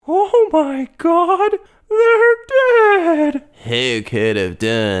Oh my God, they're dead! Who could have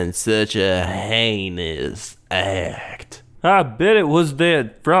done such a heinous act? I bet it was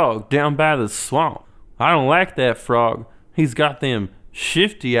that frog down by the swamp. I don't like that frog. He's got them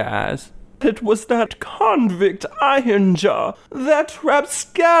shifty eyes. It was that convict Ironjaw, that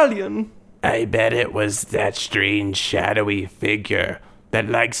rapscallion. I bet it was that strange shadowy figure that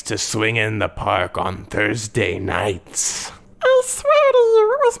likes to swing in the park on Thursday nights. I swear to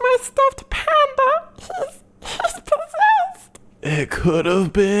you, it was my stuffed panda. He's possessed. It could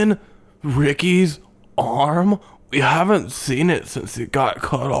have been Ricky's arm. We haven't seen it since it got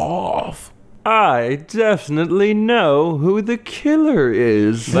cut off. I definitely know who the killer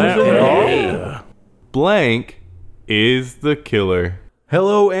is. Blank is the Killer.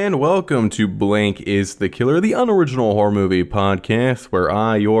 Hello and welcome to Blank is the Killer, the unoriginal horror movie podcast where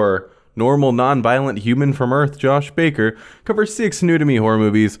I, your normal, non-violent human from Earth, Josh Baker, cover 6 new-to-me horror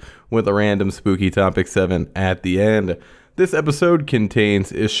movies with a random spooky topic 7 at the end. This episode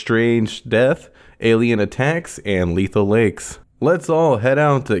contains estranged death, alien attacks, and lethal lakes. Let's all head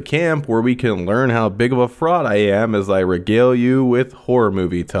out to camp where we can learn how big of a fraud I am as I regale you with horror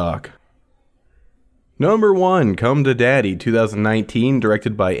movie talk. Number 1, Come to Daddy, 2019,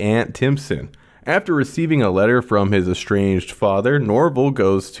 directed by Ant Timpson. After receiving a letter from his estranged father, Norval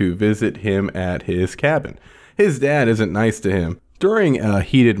goes to visit him at his cabin. His dad isn't nice to him. During a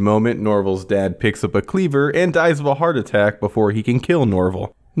heated moment, Norval's dad picks up a cleaver and dies of a heart attack before he can kill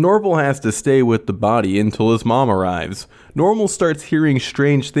Norval. Norval has to stay with the body until his mom arrives. Norval starts hearing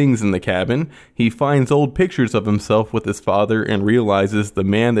strange things in the cabin. He finds old pictures of himself with his father and realizes the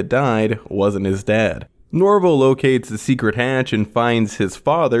man that died wasn't his dad. Norval locates the secret hatch and finds his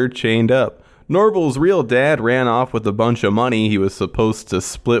father chained up. Norval's real dad ran off with a bunch of money he was supposed to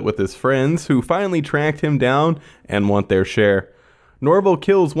split with his friends, who finally tracked him down and want their share. Norval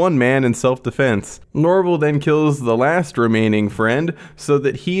kills one man in self-defense. Norval then kills the last remaining friend so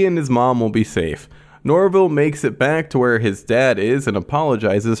that he and his mom will be safe. Norval makes it back to where his dad is and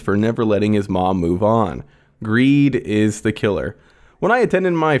apologizes for never letting his mom move on. Greed is the killer. When I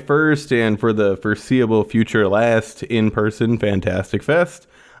attended my first and for the foreseeable future last in-person Fantastic Fest,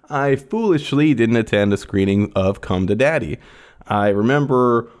 I foolishly didn't attend a screening of Come to Daddy. I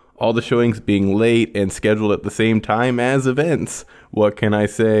remember all the showings being late and scheduled at the same time as events. What can I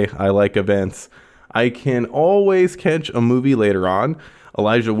say? I like events. I can always catch a movie later on.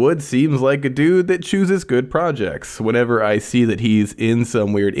 Elijah Wood seems like a dude that chooses good projects. Whenever I see that he's in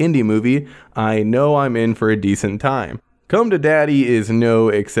some weird indie movie, I know I'm in for a decent time. Come to Daddy is no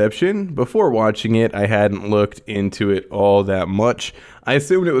exception. Before watching it, I hadn't looked into it all that much. I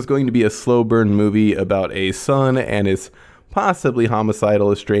assumed it was going to be a slow burn movie about a son and his possibly homicidal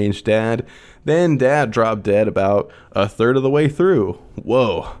estranged dad. Then dad dropped dead about a third of the way through.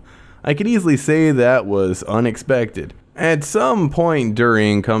 Whoa. I could easily say that was unexpected. At some point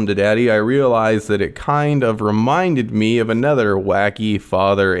during Come to Daddy, I realized that it kind of reminded me of another wacky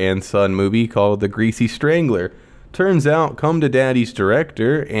father and son movie called The Greasy Strangler. Turns out Come to Daddy's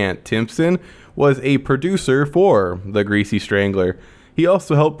director, Ant Timpson, was a producer for The Greasy Strangler. He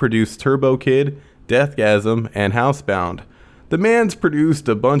also helped produce Turbo Kid, Deathgasm, and Housebound. The man's produced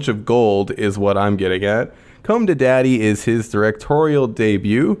a bunch of gold, is what I'm getting at. Come to Daddy is his directorial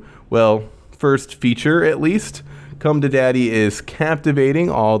debut. Well, first feature at least. Come to Daddy is captivating.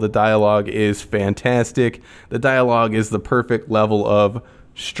 All the dialogue is fantastic. The dialogue is the perfect level of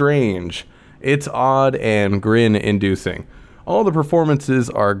strange. It's odd and grin-inducing. All the performances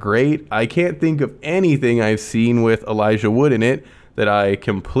are great. I can't think of anything I've seen with Elijah Wood in it that I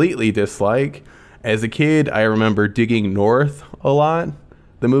completely dislike. As a kid, I remember Digging North a lot,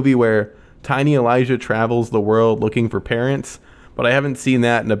 the movie where tiny Elijah travels the world looking for parents, but I haven't seen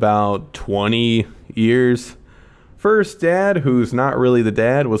that in about 20 years. First dad, who's not really the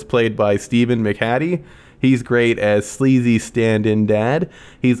dad, was played by Stephen McHattie. He's great as sleazy stand-in dad.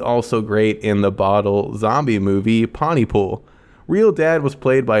 He's also great in the bottle zombie movie Pontypool. Real dad was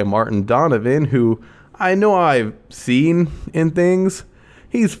played by Martin Donovan, who I know I've seen in things.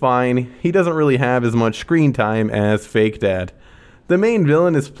 He's fine. He doesn't really have as much screen time as fake dad. The main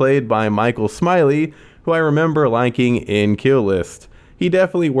villain is played by Michael Smiley, who I remember liking in Kill List. He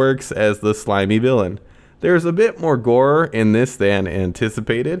definitely works as the slimy villain. There's a bit more gore in this than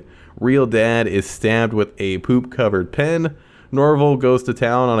anticipated. Real dad is stabbed with a poop-covered pen. Norval goes to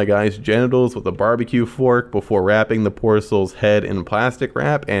town on a guy's genitals with a barbecue fork before wrapping the poor soul's head in plastic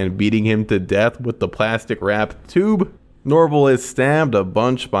wrap and beating him to death with the plastic wrap tube. Norval is stabbed a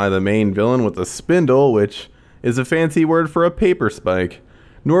bunch by the main villain with a spindle, which is a fancy word for a paper spike.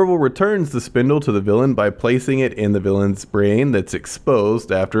 Norval returns the spindle to the villain by placing it in the villain's brain that's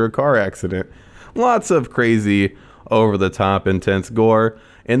exposed after a car accident. Lots of crazy, over-the-top, intense gore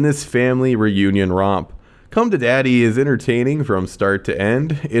in this family reunion romp. Come to Daddy is entertaining from start to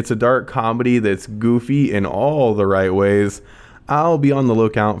end. It's a dark comedy that's goofy in all the right ways. I'll be on the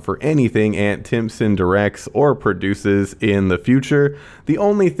lookout for anything Ant Timpson directs or produces in the future. The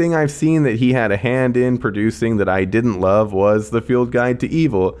only thing I've seen that he had a hand in producing that I didn't love was The Field Guide to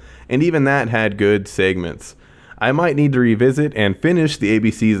Evil, and even that had good segments. I might need to revisit and finish the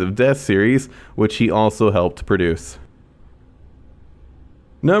ABCs of Death series, which he also helped produce.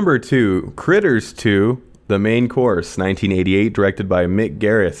 Number 2, Critters 2, The Main Course, 1988, directed by Mick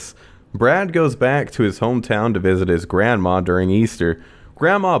Garris. Brad goes back to his hometown to visit his grandma during Easter.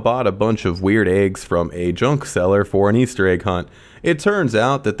 Grandma bought a bunch of weird eggs from a junk seller for an Easter egg hunt. It turns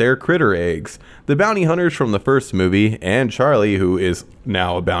out that they're critter eggs. The bounty hunters from the first movie, and Charlie, who is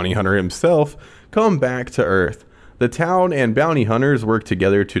now a bounty hunter himself, come back to Earth. The town and bounty hunters work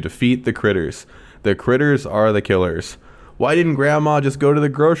together to defeat the critters. The critters are the killers. Why didn't Grandma just go to the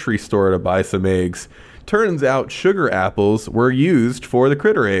grocery store to buy some eggs? Turns out sugar apples were used for the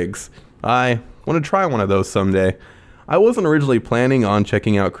critter eggs. I want to try one of those someday. I wasn't originally planning on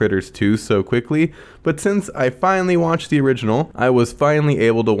checking out Critters 2 so quickly, but since I finally watched the original, I was finally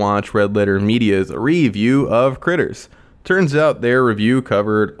able to watch Red Letter Media's review of Critters. Turns out their review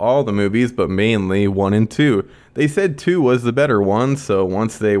covered all the movies, but mainly 1 and 2. They said 2 was the better one, so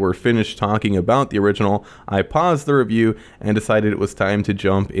once they were finished talking about the original, I paused the review and decided it was time to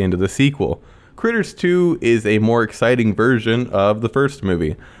jump into the sequel. Critters 2 is a more exciting version of the first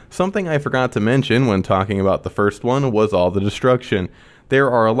movie. Something I forgot to mention when talking about the first one was all the destruction. There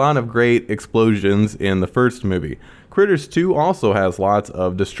are a lot of great explosions in the first movie. Critters 2 also has lots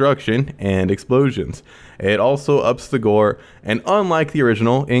of destruction and explosions. It also ups the gore, and unlike the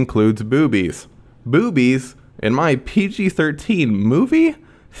original, includes boobies. Boobies in my PG-13 movie?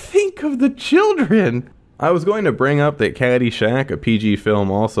 Think of the children! I was going to bring up that Caddyshack, a PG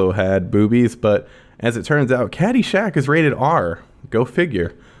film, also had boobies, but as it turns out, Caddyshack is rated R. Go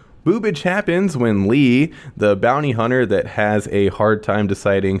figure. Boobage happens when Lee, the bounty hunter that has a hard time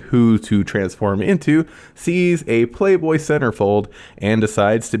deciding who to transform into, sees a Playboy centerfold and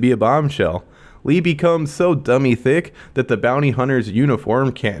decides to be a bombshell. Lee becomes so dummy thick that the bounty hunter's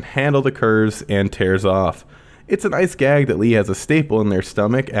uniform can't handle the curves and tears off. It's a nice gag that Lee has a staple in their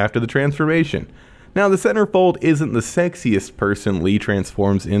stomach after the transformation. Now, the centerfold isn't the sexiest person Lee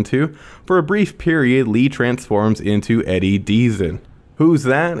transforms into. For a brief period, Lee transforms into Eddie Deezen. Who's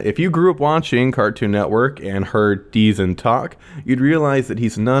that? If you grew up watching Cartoon Network and heard Deezen talk, you'd realize that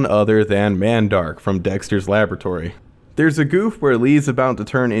he's none other than Mandark from Dexter's Laboratory. There's a goof where Lee's about to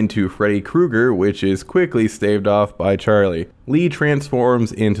turn into Freddy Krueger, which is quickly staved off by Charlie. Lee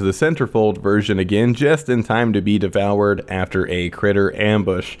transforms into the centerfold version again just in time to be devoured after a critter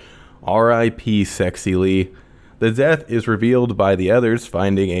ambush. R.I.P. Sexy Lee. The death is revealed by the others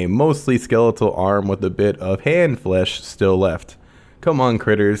finding a mostly skeletal arm with a bit of hand flesh still left. Come on,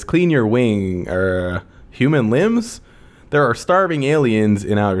 critters, clean your human limbs? There are starving aliens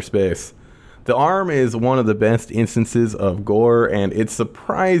in outer space. The arm is one of the best instances of gore, and it's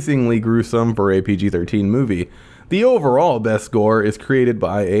surprisingly gruesome for a PG-13 movie. The overall best gore is created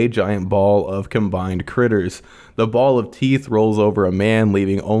by a giant ball of combined critters. The ball of teeth rolls over a man,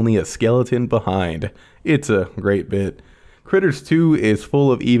 leaving only a skeleton behind. It's a great bit. Critters 2 is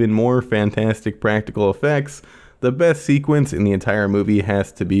full of even more fantastic practical effects. The best sequence in the entire movie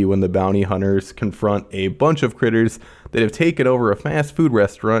has to be when the bounty hunters confront a bunch of critters that have taken over a fast food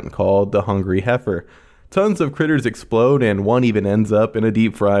restaurant called the Hungry Heifer. Tons of critters explode, and one even ends up in a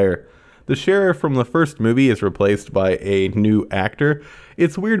deep fryer. The sheriff from the first movie is replaced by a new actor.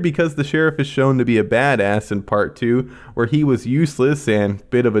 It's weird because the sheriff is shown to be a badass in part 2, where he was useless and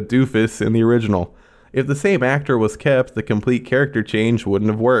bit of a doofus in the original. If the same actor was kept, the complete character change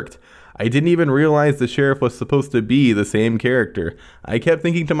wouldn't have worked. I didn't even realize the sheriff was supposed to be the same character. I kept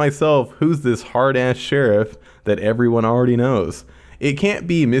thinking to myself, who's this hard-ass sheriff that everyone already knows? It can't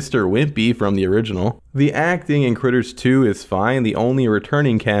be Mr. Wimpy from the original. The acting in Critters 2 is fine. The only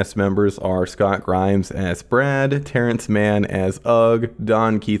returning cast members are Scott Grimes as Brad, Terrence Mann as Ugg,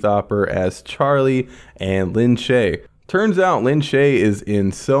 Don Keithopper as Charlie, and Lin Shaye. Turns out Lin Shaye is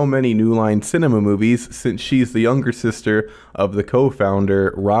in so many New Line Cinema movies since she's the younger sister of the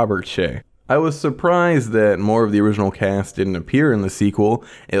co-founder Robert Shaye. I was surprised that more of the original cast didn't appear in the sequel.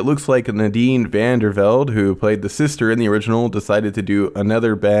 It looks like Nadine Vandervelde, who played the sister in the original, decided to do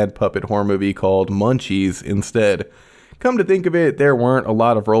another bad puppet horror movie called Munchies instead. Come to think of it, there weren't a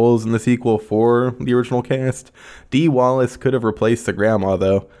lot of roles in the sequel for the original cast. Dee Wallace could have replaced the grandma,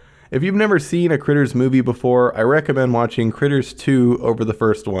 though. If you've never seen a Critters movie before, I recommend watching Critters 2 over the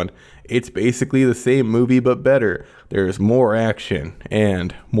first one. It's basically the same movie, but better. There's more action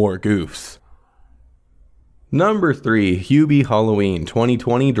and more goofs. Number 3, Hubie Halloween,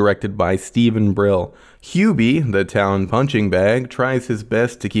 2020, directed by Stephen Brill. Hubie, the town punching bag, tries his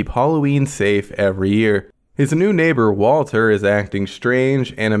best to keep Halloween safe every year. His new neighbor, Walter, is acting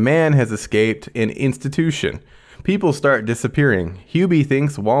strange, and a man has escaped an institution. People start disappearing. Hubie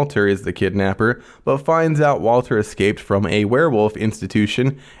thinks Walter is the kidnapper, but finds out Walter escaped from a werewolf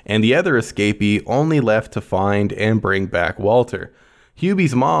institution, and the other escapee only left to find and bring back Walter.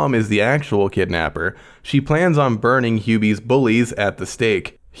 Hubie's mom is the actual kidnapper. She plans on burning Hubie's bullies at the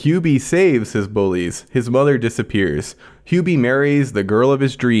stake. Hubie saves his bullies. His mother disappears. Hubie marries the girl of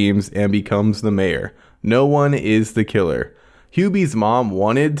his dreams and becomes the mayor. No one is the killer. Hubie's mom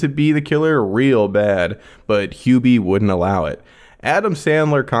wanted to be the killer real bad, but Hubie wouldn't allow it. Adam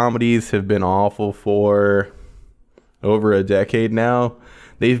Sandler comedies have been awful for over a decade now.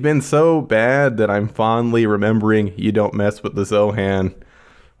 They've been so bad that I'm fondly remembering You Don't Mess with the Zohan.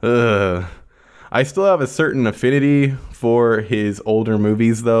 Ugh. I still have a certain affinity for his older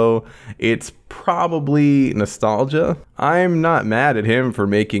movies, though. It's probably nostalgia. I'm not mad at him for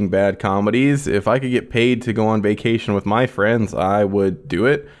making bad comedies. If I could get paid to go on vacation with my friends, I would do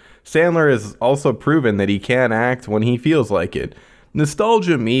it. Sandler has also proven that he can act when he feels like it.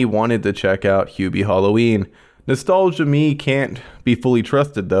 Nostalgia me wanted to check out Hubie Halloween. Nostalgia me can't be fully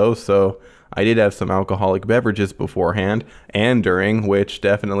trusted, though, so I did have some alcoholic beverages beforehand and during, which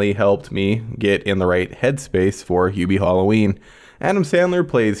definitely helped me get in the right headspace for Hubie Halloween. Adam Sandler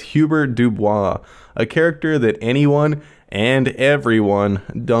plays Hubert Dubois, a character that anyone and everyone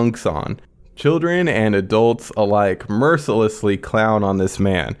dunks on. Children and adults alike mercilessly clown on this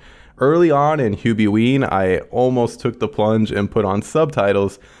man. Early on in Hubie-ween, I almost took the plunge and put on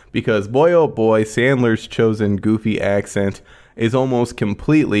subtitles because boy oh boy, Sandler's chosen goofy accent is almost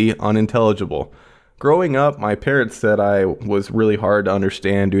completely unintelligible. Growing up, my parents said I was really hard to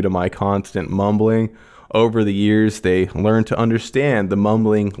understand due to my constant mumbling. Over the years, they learned to understand the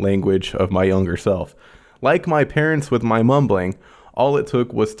mumbling language of my younger self. Like my parents with my mumbling, all it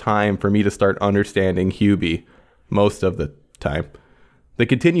took was time for me to start understanding Hubie. Most of the time. The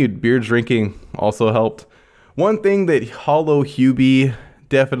continued beer drinking also helped. One thing that Hollow Hubie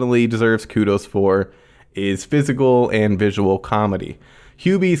definitely deserves kudos for is physical and visual comedy.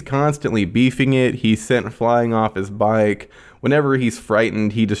 Hubie's constantly beefing it. He's sent flying off his bike. Whenever he's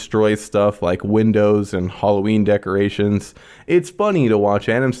frightened, he destroys stuff like windows and Halloween decorations. It's funny to watch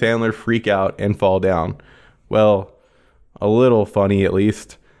Adam Sandler freak out and fall down. Well, a little funny at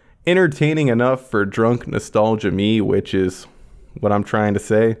least. Entertaining enough for drunk nostalgia me, which is what I'm trying to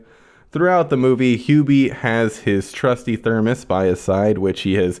say. Throughout the movie, Hubie has his trusty thermos by his side, which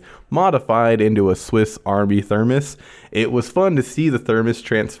he has modified into a Swiss Army thermos. It was fun to see the thermos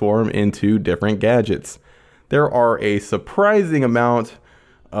transform into different gadgets. There are a surprising amount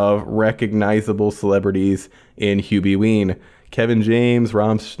of recognizable celebrities in Hubie-ween. Kevin James,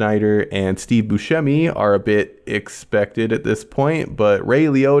 Rob Schneider, and Steve Buscemi are a bit expected at this point, but Ray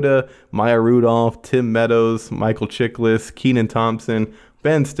Liotta, Maya Rudolph, Tim Meadows, Michael Chiklis, Kenan Thompson,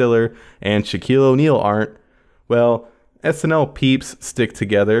 Ben Stiller, and Shaquille O'Neal aren't. Well, SNL peeps stick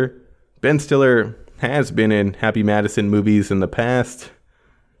together. Ben Stiller has been in Happy Madison movies in the past.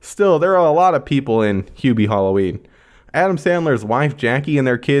 Still, there are a lot of people in Hubie Halloween. Adam Sandler's wife Jackie and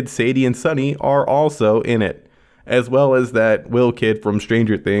their kids Sadie and Sonny are also in it, as well as that Will kid from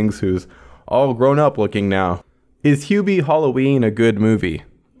Stranger Things who's all grown up looking now. Is Hubie Halloween a good movie?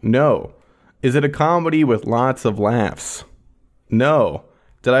 No. Is it a comedy with lots of laughs? No.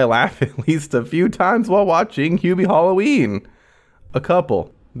 Did I laugh at least a few times while watching Hubie Halloween? A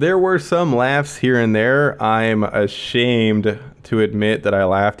couple. There were some laughs here and there. I'm ashamed to admit that I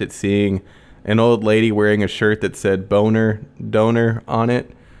laughed at seeing an old lady wearing a shirt that said boner, donor on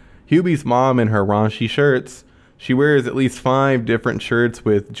it. Hubie's mom in her raunchy shirts. She wears at least 5 different shirts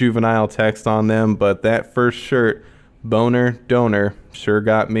with juvenile text on them, but that first shirt, boner, donor, sure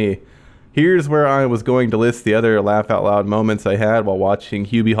got me. Here's where I was going to list the other laugh out loud moments I had while watching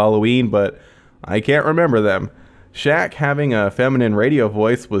Hubie Halloween, but I can't remember them. Shaq having a feminine radio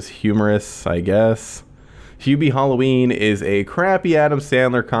voice was humorous, I guess. Hubie Halloween is a crappy Adam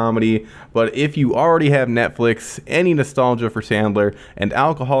Sandler comedy, but if you already have Netflix, any nostalgia for Sandler, and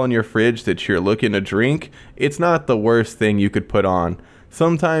alcohol in your fridge that you're looking to drink, it's not the worst thing you could put on.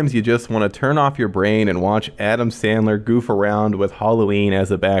 Sometimes you just want to turn off your brain and watch Adam Sandler goof around with Halloween as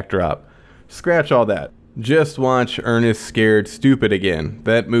a backdrop. Scratch all that. Just watch Ernest Scared Stupid again.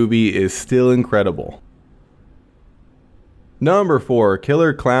 That movie is still incredible. Number 4,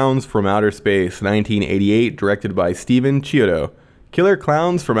 Killer Clowns from Outer Space, 1988, directed by Steven Chiodo. Killer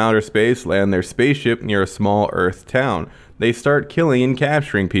clowns from outer space land their spaceship near a small Earth town. They start killing and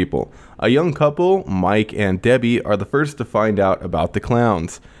capturing people. A young couple, Mike and Debbie, are the first to find out about the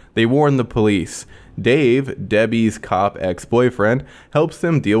clowns. They warn the police. Dave, Debbie's cop ex-boyfriend, helps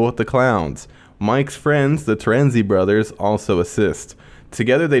them deal with the clowns. Mike's friends, the Terenzi brothers, also assist.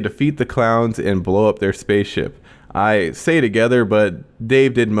 Together they defeat the clowns and blow up their spaceship. I say together, but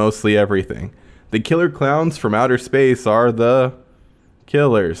Dave did mostly everything. The killer clowns from outer space are the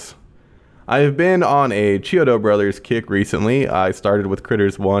killers. I have been on a Chiodo Brothers kick recently. I started with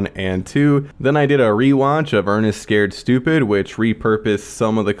Critters 1 and 2. Then I did a rewatch of Ernest Scared Stupid, which repurposed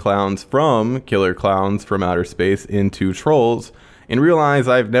some of the clowns from Killer Clowns from Outer Space into trolls, and realized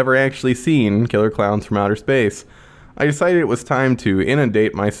I've never actually seen Killer Clowns from Outer Space. I decided it was time to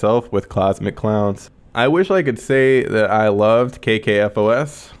inundate myself with cosmic clowns. I wish I could say that I loved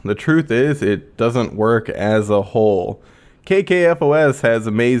KKFOS. The truth is, it doesn't work as a whole. KKFOS has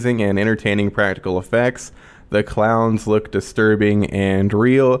amazing and entertaining practical effects. The clowns look disturbing and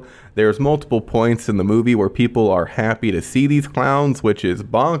real. There's multiple points in the movie where people are happy to see these clowns, which is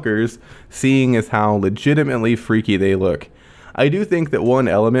bonkers, seeing as how legitimately freaky they look. I do think that one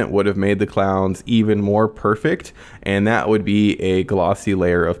element would have made the clowns even more perfect, and that would be a glossy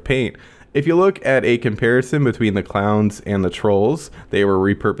layer of paint. If you look at a comparison between the clowns and the trolls they were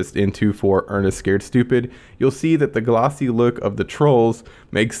repurposed into for Ernest Scared Stupid, you'll see that the glossy look of the trolls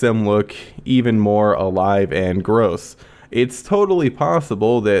makes them look even more alive and gross. It's totally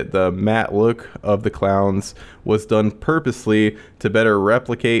possible that the matte look of the clowns was done purposely to better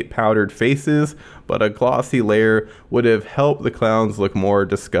replicate powdered faces, but a glossy layer would have helped the clowns look more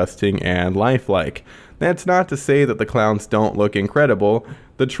disgusting and lifelike. That's not to say that the clowns don't look incredible.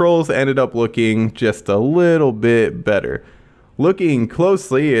 The trolls ended up looking just a little bit better. Looking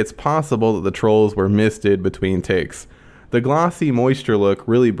closely, it's possible that the trolls were misted between takes. The glossy moisture look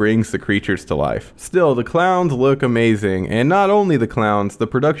really brings the creatures to life. Still, the clowns look amazing, and not only the clowns, the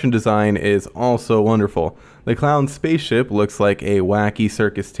production design is also wonderful. The clown's spaceship looks like a wacky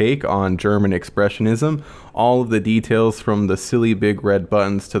circus take on German expressionism. All of the details from the silly big red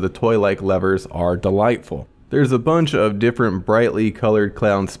buttons to the toy-like levers are delightful. There's a bunch of different brightly colored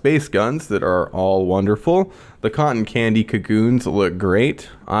clown space guns that are all wonderful. The cotton candy cocoons look great.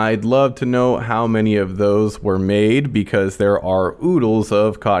 I'd love to know how many of those were made because there are oodles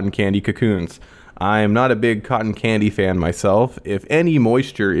of cotton candy cocoons. I'm not a big cotton candy fan myself. If any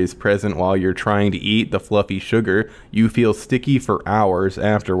moisture is present while you're trying to eat the fluffy sugar, you feel sticky for hours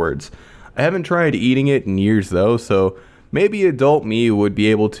afterwards. I haven't tried eating it in years though, so maybe adult me would be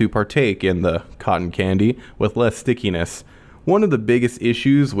able to partake in the cotton candy with less stickiness. One of the biggest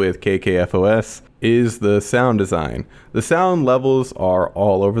issues with KKFOS is the sound design. The sound levels are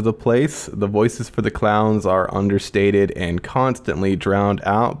all over the place. The voices for the clowns are understated and constantly drowned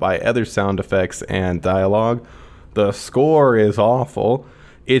out by other sound effects and dialogue. The score is awful.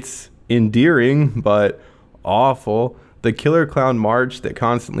 It's endearing, but awful. The Killer Clown March that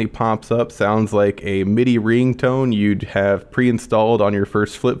constantly pops up sounds like a MIDI ringtone you'd have pre-installed on your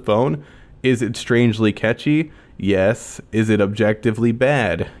first flip phone. Is it strangely catchy? Yes. Is it objectively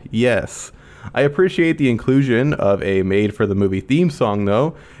bad? Yes. I appreciate the inclusion of a made-for-the-movie theme song,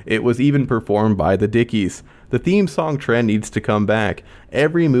 though. It was even performed by the Dickies. The theme song trend needs to come back.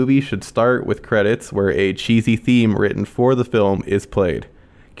 Every movie should start with credits where a cheesy theme written for the film is played.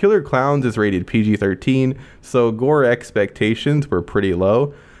 Killer Clowns is rated PG-13, so gore expectations were pretty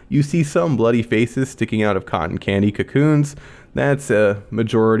low. You see some bloody faces sticking out of cotton candy cocoons. That's a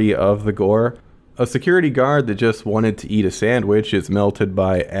majority of the gore. A security guard that just wanted to eat a sandwich is melted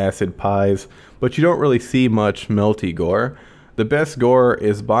by acid pies, but you don't really see much melty gore. The best gore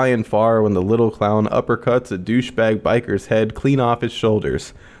is by and far when the little clown uppercuts a douchebag biker's head clean off his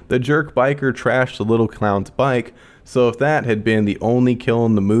shoulders. The jerk biker trashed the little clown's bike, so if that had been the only kill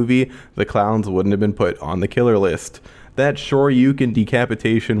in the movie, the clowns wouldn't have been put on the killer list. That Shoryuken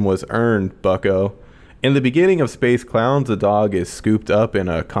decapitation was earned, bucko. In the beginning of Space Clowns, a dog is scooped up in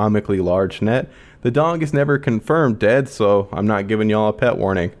a comically large net. The dog is never confirmed dead, so I'm not giving y'all a pet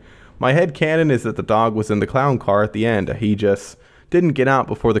warning. My headcanon is that the dog was in the clown car at the end. He just didn't get out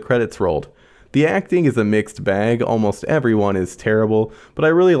before the credits rolled. The acting is a mixed bag. Almost everyone is terrible, but I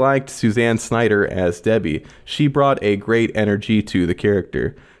really liked Suzanne Snyder as Debbie. She brought a great energy to the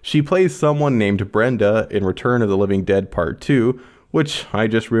character. She plays someone named Brenda in Return of the Living Dead Part 2, which I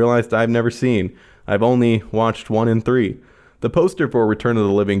just realized I've never seen. I've only watched 1 and 3. The poster for Return of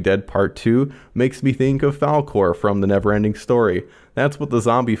the Living Dead Part 2 makes me think of Falkor from The Neverending Story. That's what the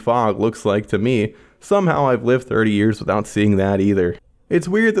zombie fog looks like to me. Somehow I've lived 30 years without seeing that either. It's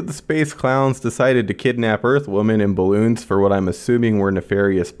weird that the space clowns decided to kidnap Earth Woman in balloons for what I'm assuming were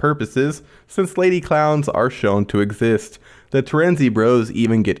nefarious purposes, since lady clowns are shown to exist. The Terenzi Bros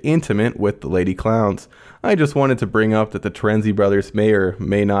even get intimate with the lady clowns. I just wanted to bring up that the Terenzi brothers may or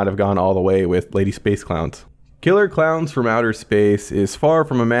may not have gone all the way with lady space clowns. Killer Clowns from Outer Space is far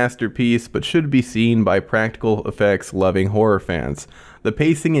from a masterpiece, but should be seen by practical effects loving horror fans. The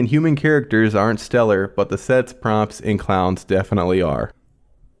pacing and human characters aren't stellar, but the sets, props, and clowns definitely are.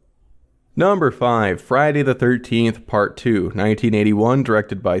 Number 5, Friday the 13th, Part 2, 1981,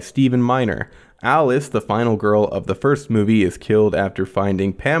 directed by Stephen Miner. Alice, the final girl of the first movie, is killed after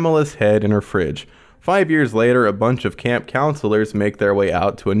finding Pamela's head in her fridge. 5 years later, a bunch of camp counselors make their way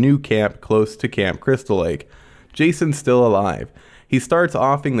out to a new camp close to Camp Crystal Lake. Jason's still alive. He starts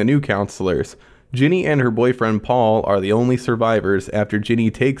offing the new counselors. Ginny and her boyfriend Paul are the only survivors after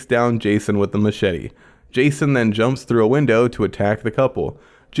Ginny takes down Jason with the machete. Jason then jumps through a window to attack the couple.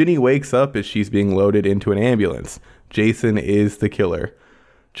 Ginny wakes up as she's being loaded into an ambulance. Jason is the killer.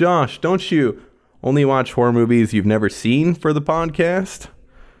 Josh, don't you only watch horror movies you've never seen for the podcast?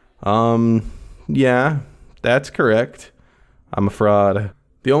 Yeah, that's correct. I'm a fraud.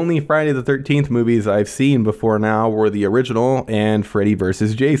 The only Friday the 13th movies I've seen before now were the original and Freddy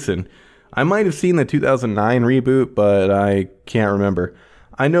vs. Jason. I might have seen the 2009 reboot, but I can't remember.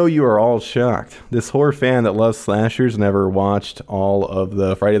 I know you are all shocked. This horror fan that loves slashers never watched all of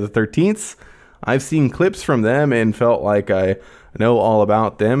the Friday the 13th. I've seen clips from them and felt like I know all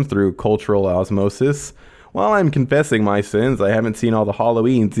about them through cultural osmosis. While I'm confessing my sins, I haven't seen all the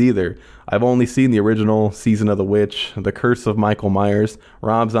Halloweens either. I've only seen the original Season of the Witch, The Curse of Michael Myers,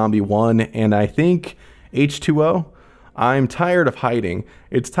 Rob Zombie 1, and I think H2O. I'm tired of hiding.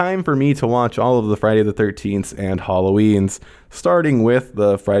 It's time for me to watch all of the Friday the 13th and Halloweens, starting with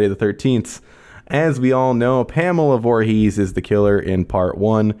the Friday the 13th. As we all know, Pamela Voorhees is the killer in Part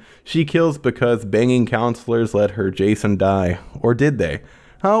 1. She kills because banging counselors let her Jason die. Or did they?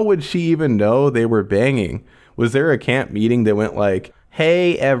 How would she even know they were banging? Was there a camp meeting that went like,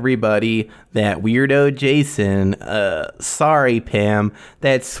 "Hey everybody, that weirdo Jason, sorry Pam,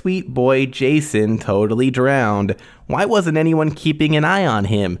 that sweet boy Jason totally drowned. Why wasn't anyone keeping an eye on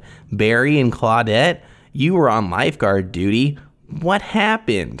him? Barry and Claudette, you were on lifeguard duty. What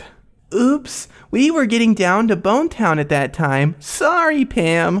happened? Oops, we were getting down to Bonetown at that time. Sorry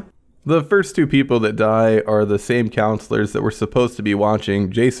Pam." The first two people that die are the same counselors that were supposed to be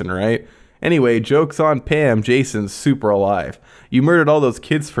watching Jason, right? Anyway, joke's on Pam, Jason's super alive. You murdered all those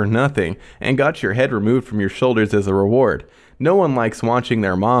kids for nothing, and got your head removed from your shoulders as a reward. No one likes watching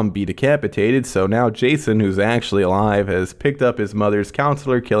their mom be decapitated, so now Jason, who's actually alive, has picked up his mother's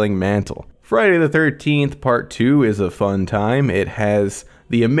counselor-killing mantle. Friday the 13th Part 2 is a fun time. It has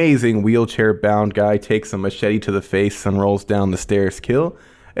the amazing wheelchair-bound guy takes a machete to the face and rolls down the stairs kill.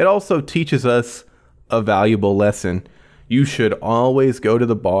 It also teaches us a valuable lesson. You should always go to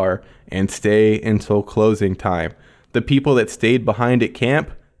the bar and stay until closing time. The people that stayed behind at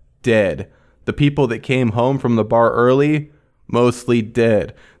camp, dead. The people that came home from the bar early, mostly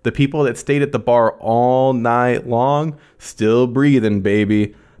dead. The people that stayed at the bar all night long, still breathing,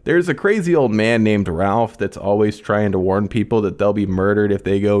 baby. There's a crazy old man named Ralph that's always trying to warn people that they'll be murdered if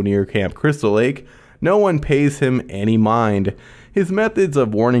they go near Camp Crystal Lake. No one pays him any mind. His methods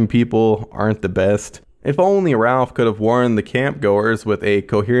of warning people aren't the best. If only Ralph could have warned the campgoers with a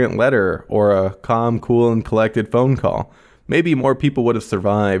coherent letter or a calm, cool, and collected phone call. Maybe more people would have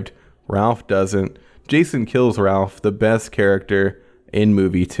survived. Ralph doesn't. Jason kills Ralph, the best character in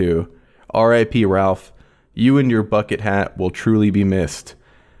movie 2. R.I.P. Ralph. You and your bucket hat will truly be missed.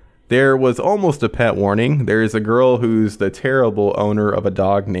 There was almost a pet warning. There is a girl who's the terrible owner of a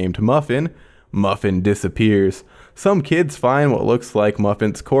dog named Muffin. Muffin disappears. Some kids find what looks like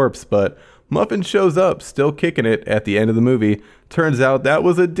Muffin's corpse, but Muffin shows up, still kicking it at the end of the movie. Turns out that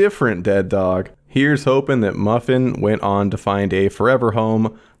was a different dead dog. Here's hoping that Muffin went on to find a forever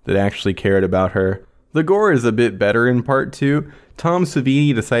home that actually cared about her. The gore is a bit better in Part 2. Tom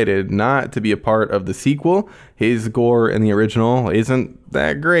Savini decided not to be a part of the sequel. His gore in the original isn't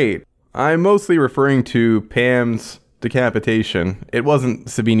that great. I'm mostly referring to Pam's decapitation. It wasn't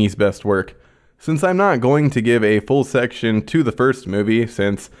Savini's best work. Since I'm not going to give a full section to the first movie,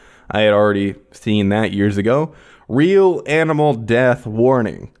 since I had already seen that years ago, real animal death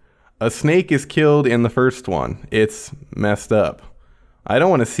warning. A snake is killed in the first one. It's messed up. I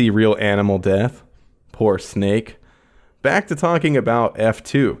don't want to see real animal death. Poor snake. Back to talking about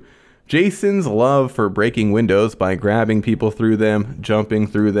F2. Jason's love for breaking windows by grabbing people through them, jumping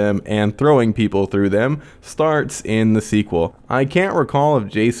through them, and throwing people through them starts in the sequel. I can't recall if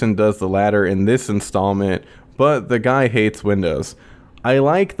Jason does the latter in this installment, but the guy hates windows. I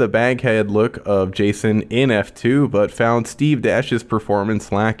like the baghead look of Jason in F2, but found Steve Dash's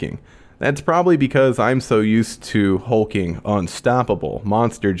performance lacking. That's probably because I'm so used to hulking, unstoppable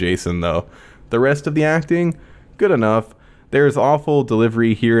monster Jason though. The rest of the acting? Good enough. There's awful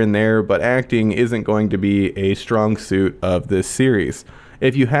delivery here and there, but acting isn't going to be a strong suit of this series.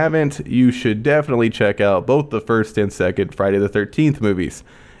 If you haven't, you should definitely check out both the first and second Friday the 13th movies.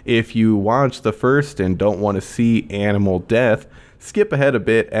 If you watch the first and don't want to see animal death, skip ahead a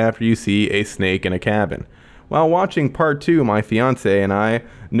bit after you see a snake in a cabin. While watching part 2, my fiance and I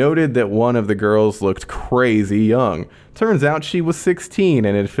noted that one of the girls looked crazy young. Turns out she was 16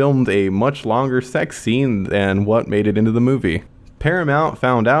 and had filmed a much longer sex scene than what made it into the movie. Paramount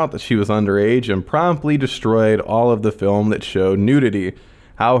found out that she was underage and promptly destroyed all of the film that showed nudity.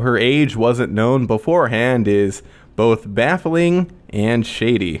 How her age wasn't known beforehand is both baffling and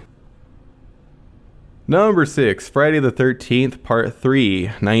shady. Number 6, Friday the 13th, Part 3,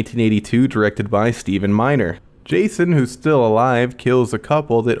 1982, directed by Stephen Miner. Jason, who's still alive, kills a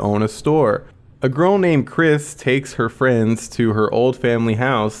couple that own a store. A girl named Chris takes her friends to her old family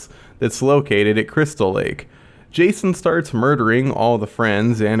house that's located at Crystal Lake. Jason starts murdering all the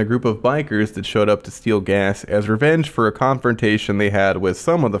friends and a group of bikers that showed up to steal gas as revenge for a confrontation they had with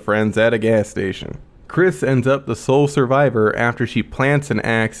some of the friends at a gas station. Chris ends up the sole survivor after she plants an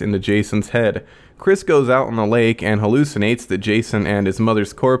axe into Jason's head. Chris goes out on the lake and hallucinates that Jason and his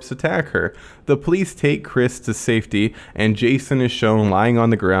mother's corpse attack her. The police take Chris to safety, and Jason is shown lying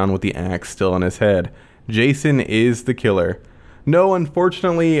on the ground with the axe still in his head. Jason is the killer. No,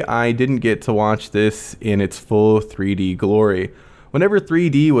 unfortunately, I didn't get to watch this in its full 3D glory. Whenever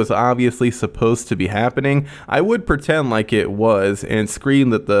 3D was obviously supposed to be happening, I would pretend like it was and scream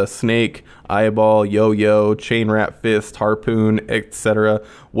that the snake, eyeball, yo-yo, chain wrap fist, harpoon, etc.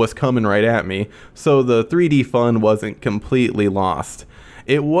 was coming right at me, so the 3D fun wasn't completely lost.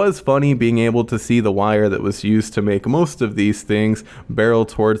 It was funny being able to see the wire that was used to make most of these things barrel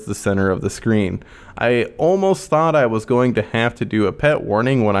towards the center of the screen. I almost thought I was going to have to do a pet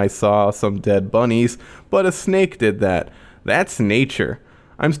warning when I saw some dead bunnies, but a snake did that. That's nature.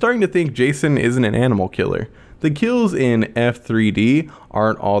 I'm starting to think Jason isn't an animal killer. The kills in F3D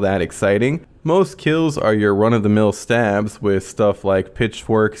aren't all that exciting. Most kills are your run-of-the-mill stabs with stuff like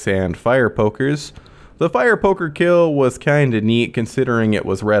pitchforks and fire pokers. The fire poker kill was kinda neat considering it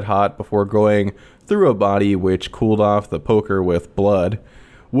was red hot before going through a body which cooled off the poker with blood.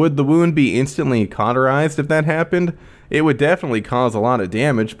 Would the wound be instantly cauterized if that happened? It would definitely cause a lot of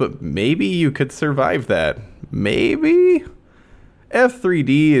damage, but maybe you could survive that. Maybe?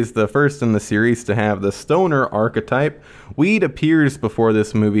 F3D is the first in the series to have the stoner archetype. Weed appears before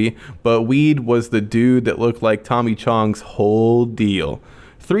this movie, but Weed was the dude that looked like Tommy Chong's whole deal.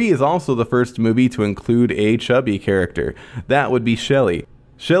 3 is also the first movie to include a chubby character. That would be Shelly.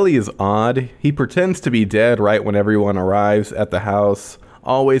 Shelly is odd. He pretends to be dead right when everyone arrives at the house,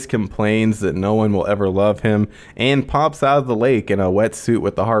 always complains that no one will ever love him, and pops out of the lake in a wetsuit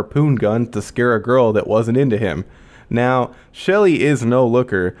with a harpoon gun to scare a girl that wasn't into him. Now, Shelly is no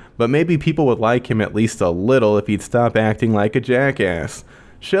looker, but maybe people would like him at least a little if he'd stop acting like a jackass.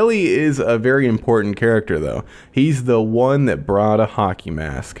 Shelly is a very important character though. He's the one that brought a hockey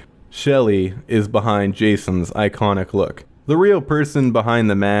mask. Shelly is behind Jason's iconic look. The real person behind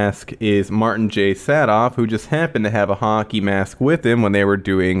the mask is Martin J. Sadoff, who just happened to have a hockey mask with him when they were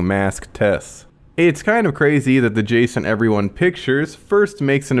doing mask tests. It's kind of crazy that the Jason Everyone Pictures first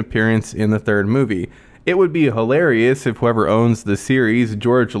makes an appearance in the third movie. It would be hilarious if whoever owns the series,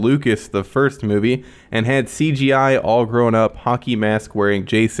 George Lucas, the first movie, and had CGI all grown up hockey mask wearing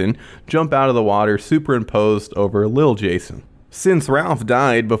Jason jump out of the water superimposed over Lil Jason. Since Ralph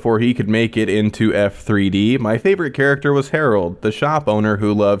died before he could make it into F3D, my favorite character was Harold, the shop owner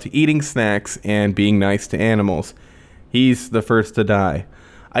who loved eating snacks and being nice to animals. He's the first to die.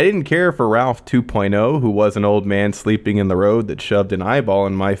 I didn't care for Ralph 2.0, who was an old man sleeping in the road that shoved an eyeball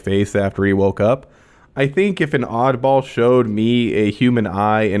in my face after he woke up. I think if an oddball showed me a human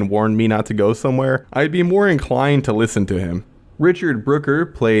eye and warned me not to go somewhere, I'd be more inclined to listen to him. Richard Brooker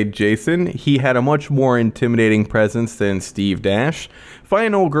played Jason. He had a much more intimidating presence than Steve Dash.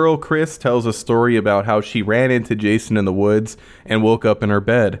 Final girl Chris tells a story about how she ran into Jason in the woods and woke up in her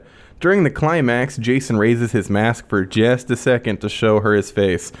bed. During the climax, Jason raises his mask for just a second to show her his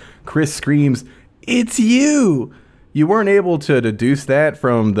face. Chris screams, "It's you!" You weren't able to deduce that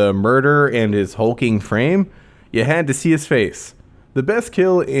from the murder and his hulking frame. You had to see his face. The best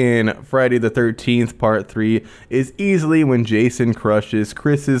kill in Friday the 13th Part 3 is easily when Jason crushes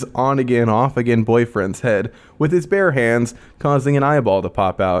Chris's on-again, off-again boyfriend's head with his bare hands, causing an eyeball to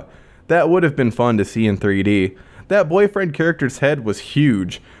pop out. That would have been fun to see in 3D. That boyfriend character's head was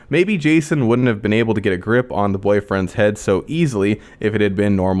huge. Maybe Jason wouldn't have been able to get a grip on the boyfriend's head so easily if it had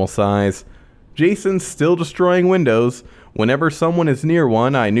been normal size. Jason's still destroying windows. Whenever someone is near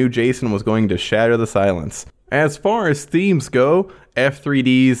one, I knew Jason was going to shatter the silence. As far as themes go,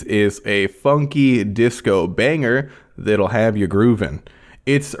 F3D's is a funky disco banger that'll have you grooving.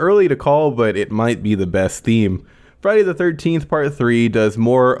 It's early to call, but it might be the best theme. Friday the 13th Part 3 does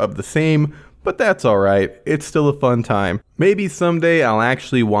more of the same, but that's alright. It's still a fun time. Maybe someday I'll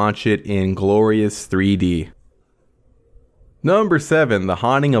actually watch it in glorious 3D. Number 7, The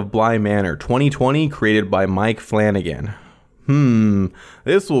Haunting of Bly Manor, 2020, created by Mike Flanagan.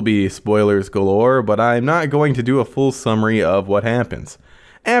 This will be spoilers galore, but I'm not going to do a full summary of what happens.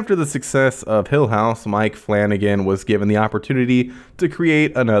 After the success of Hill House, Mike Flanagan was given the opportunity to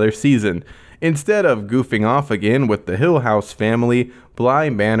create another season. Instead of goofing off again with the Hill House family, Bly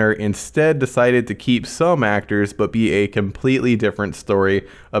Manor instead decided to keep some actors but be a completely different story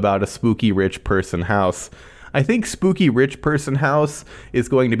about a spooky rich person house. I think spooky rich person house is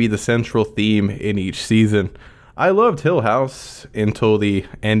going to be the central theme in each season. I loved Hill House until the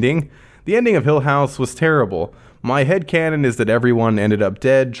ending. The ending of Hill House was terrible. My headcanon is that everyone ended up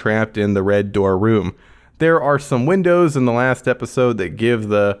dead, trapped in the red door room. There are some windows in the last episode that give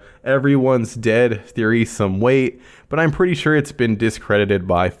the everyone's dead theory some weight, but I'm pretty sure it's been discredited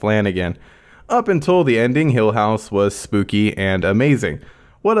by Flanagan. Up until the ending, Hill House was spooky and amazing.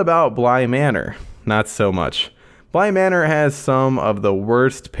 What about Bly Manor? Not so much. Bly Manor has some of the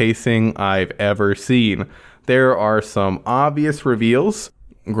worst pacing I've ever seen. There are some obvious reveals.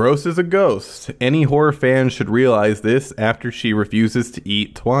 Gross is a ghost. Any horror fan should realize this after she refuses to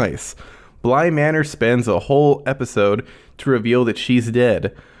eat twice. Bly Manor spends a whole episode to reveal that she's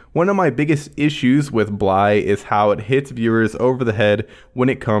dead. One of my biggest issues with Bly is how it hits viewers over the head when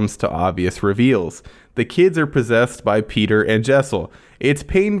it comes to obvious reveals. The kids are possessed by Peter and Jessel. It's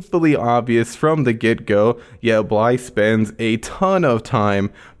painfully obvious from the get-go, yet Bly spends a ton of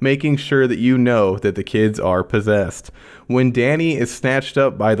time making sure that you know that the kids are possessed. When Danny is snatched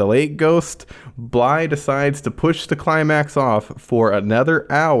up by the lake ghost, Bly decides to push the climax off for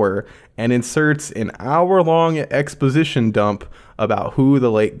another hour and inserts an hour-long exposition dump about who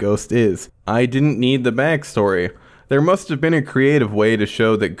the lake ghost is. I didn't need the backstory. There must have been a creative way to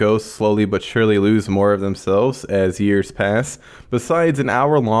show that ghosts slowly but surely lose more of themselves as years pass, besides an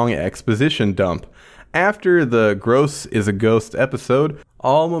hour-long exposition dump. After the Gross is a Ghost episode,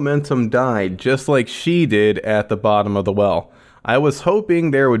 all momentum died, just like she did at the bottom of the well. I was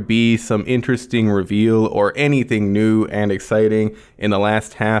hoping there would be some interesting reveal or anything new and exciting in the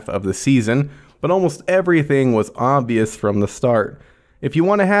last half of the season, but almost everything was obvious from the start. If you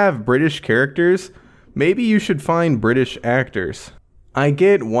want to have British characters, maybe you should find British actors. I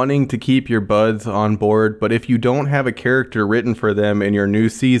get wanting to keep your buds on board, but if you don't have a character written for them in your new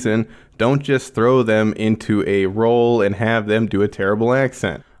season, don't just throw them into a role and have them do a terrible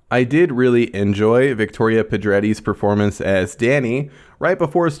accent. I did really enjoy Victoria Pedretti's performance as Danny. Right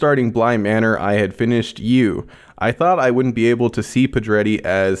before starting Bly Manor, I had finished You. I thought I wouldn't be able to see Pedretti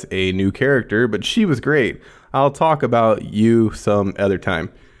as a new character, but she was great. I'll talk about You some other time.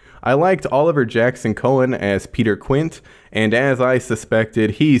 I liked Oliver Jackson Cohen as Peter Quint, and as I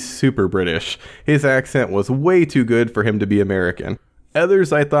suspected, he's super British. His accent was way too good for him to be American.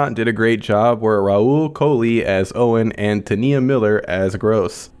 Others I thought did a great job were Raul Coley as Owen and Tania Miller as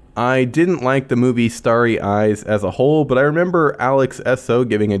Gross. I didn't like the movie Starry Eyes as a whole, but I remember Alex Esso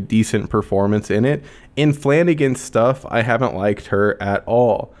giving a decent performance in it. In Flanagan's stuff, I haven't liked her at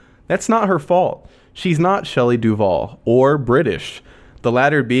all. That's not her fault. She's not Shelley Duvall, or British. The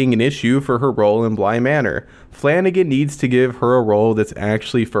latter being an issue for her role in Bly Manor. Flanagan needs to give her a role that's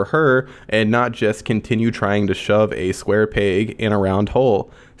actually for her and not just continue trying to shove a square peg in a round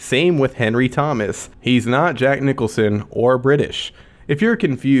hole. Same with Henry Thomas. He's not Jack Nicholson or British. If you're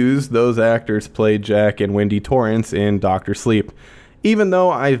confused, those actors played Jack and Wendy Torrance in Dr. Sleep. Even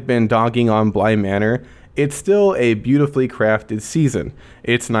though I've been dogging on Bly Manor, it's still a beautifully crafted season.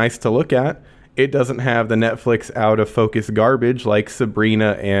 It's nice to look at. It doesn't have the Netflix out-of-focus garbage like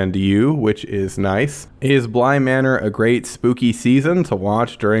Sabrina and You, which is nice. Is Bly Manor a great spooky season to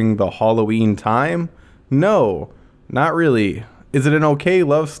watch during the Halloween time? No, not really. Is it an okay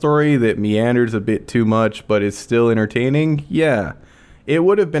love story that meanders a bit too much but is still entertaining? Yeah. It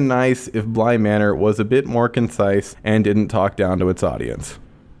would have been nice if Bly Manor was a bit more concise and didn't talk down to its audience.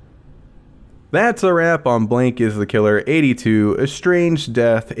 That's a wrap on Blank is the Killer 82, A Strange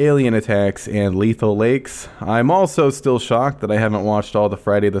Death, Alien Attacks, and Lethal Lakes. I'm also still shocked that I haven't watched all the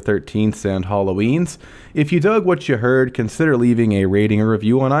Friday the 13th and Halloweens. If you dug what you heard, consider leaving a rating or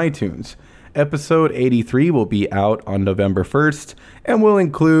review on iTunes. Episode 83 will be out on November 1st and will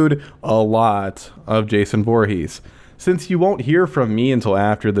include a lot of Jason Voorhees. Since you won't hear from me until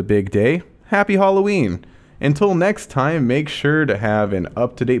after the big day, happy Halloween! Until next time, make sure to have an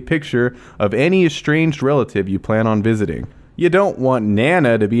up-to-date picture of any estranged relative you plan on visiting. You don't want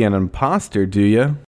Nana to be an imposter, do you?